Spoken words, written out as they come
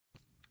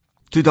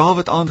Toe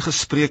Dawid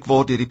aangespreek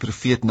word deur die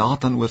profeet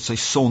Nathan oor sy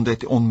sonde,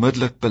 het hy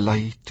onmiddellik bely,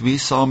 2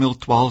 Samuel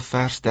 12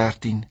 vers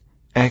 13,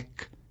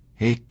 ek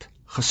het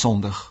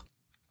gesondig.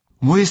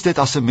 Mooi is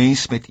dit as 'n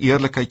mens met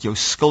eerlikheid jou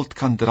skuld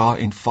kan dra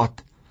en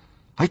vat.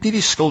 Hy het nie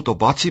die skuld op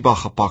Batsheba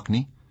gepak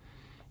nie.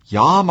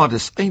 Ja, maar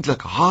dis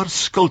eintlik haar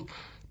skuld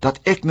dat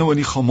ek nou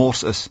in die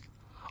gemors is.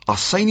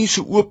 As sy nie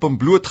so oop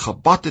en bloot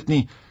gebad het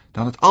nie,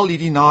 dan het al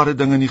hierdie nare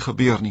dinge nie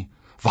gebeur nie.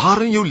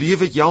 Waar in jou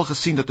lewe het jy al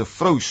gesien dat 'n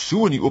vrou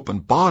so in die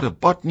openbare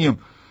bad neem?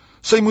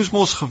 Sy moes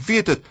mos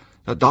geweet het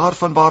dat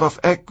daarvan waaraf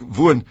ek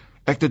woon,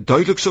 ek dit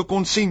duidelik sou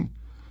kon sien.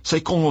 Sy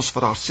kon ons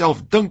vir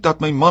haarself dink dat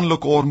my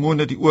manlike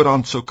hormone die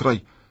oorhand sou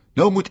kry.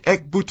 Nou moet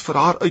ek boet vir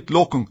haar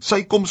uitlokking.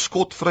 Sy kom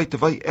skotvry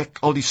terwyl ek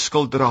al die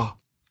skuld dra.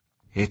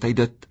 Het hy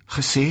dit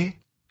gesê?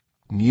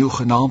 Nie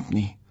genaamd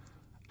nie.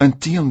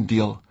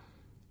 Inteendeel,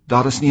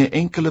 daar is nie 'n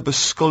enkele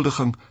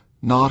beskuldiging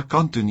na haar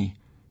kant toe nie.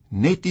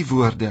 Net die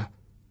woorde,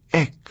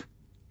 ek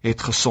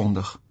het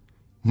gesondig.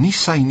 Nie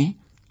sy nie,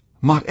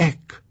 maar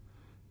ek.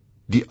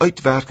 Die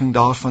uitwerking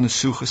daarvan is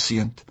so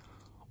geseënd.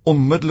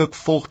 Onmiddellik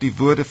volg die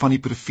woorde van die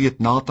profeet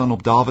Nathan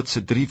op Dawid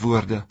se 3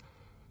 woorde.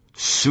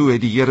 So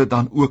het die Here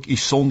dan ook u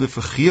sonde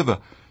vergewe.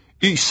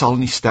 U sal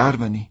nie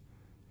sterwe nie.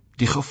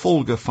 Die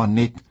gevolge van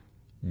net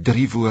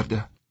 3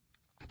 woorde.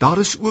 Daar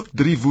is ook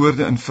 3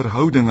 woorde in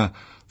verhoudinge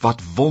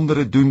wat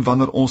wondere doen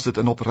wanneer ons dit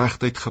in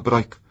opregtheid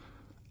gebruik.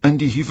 In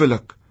die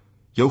huwelik,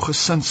 jou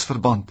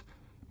gesinsverband,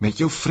 met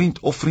jou vriend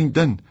of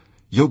vriendin,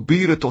 jou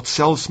bure tot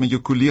selfs met jou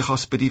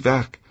kollegas by die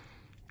werk.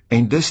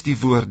 En dis die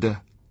woorde,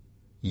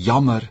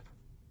 jammer,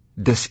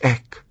 dis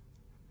ek.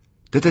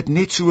 Dit het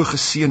net so 'n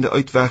geseënde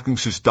uitwerking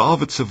soos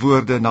Dawid se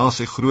woorde na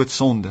sy groot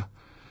sonde.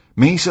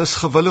 Mense is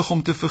gewillig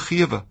om te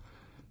vergewe.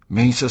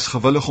 Mense is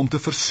gewillig om te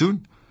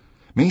versoen.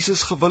 Mense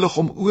is gewillig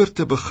om oor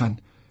te begin,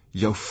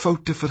 jou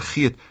fout te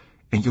vergeet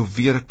en jou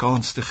weer 'n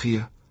kans te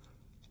gee.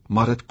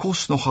 Maar dit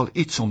kos nogal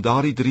iets om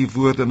daardie 3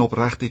 woorde in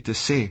opregtheid te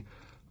sê,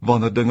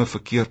 wanneer dinge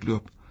verkeerd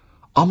loop.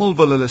 Almal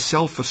wil hulle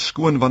self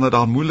verskoon wanneer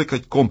daar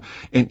moeilikheid kom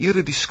en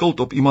eerder die skuld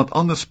op iemand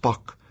anders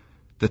pak.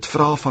 Dit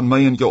vra van my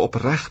en jou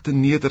opregte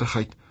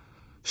nederigheid,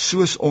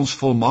 soos ons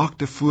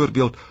volmaakte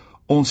voorbeeld,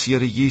 ons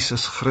Here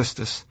Jesus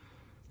Christus.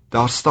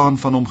 Daar staan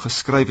van hom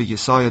geskrywe,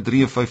 Jesaja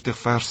 53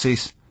 vers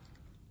 6,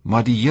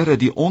 maar die Here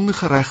die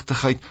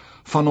ongeregtigheid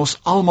van ons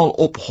almal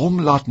op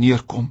hom laat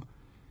neerkom.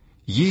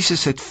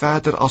 Jesus het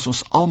verder as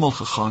ons almal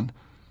gegaan.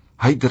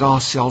 Hy dra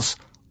selfs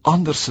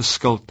ander se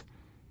skuld.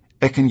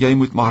 Ek en jy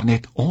moet maar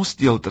net ons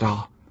deel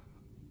dra.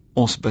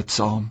 Ons bid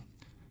saam.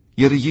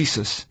 Here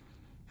Jesus,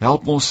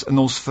 help ons in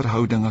ons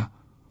verhoudinge.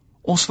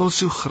 Ons wil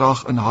so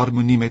graag in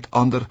harmonie met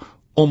ander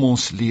om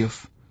ons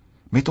leef.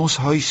 Met ons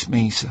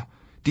huismense,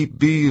 die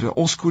bure,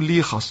 ons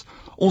kollegas,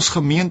 ons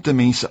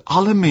gemeentemense,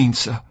 alle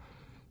mense.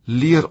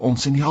 Leer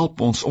ons en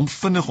help ons om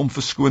vinnig om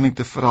verskoning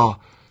te vra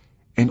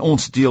en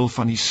ons deel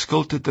van die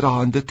skuld te dra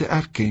en dit te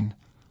erken.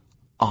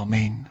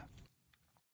 Amen.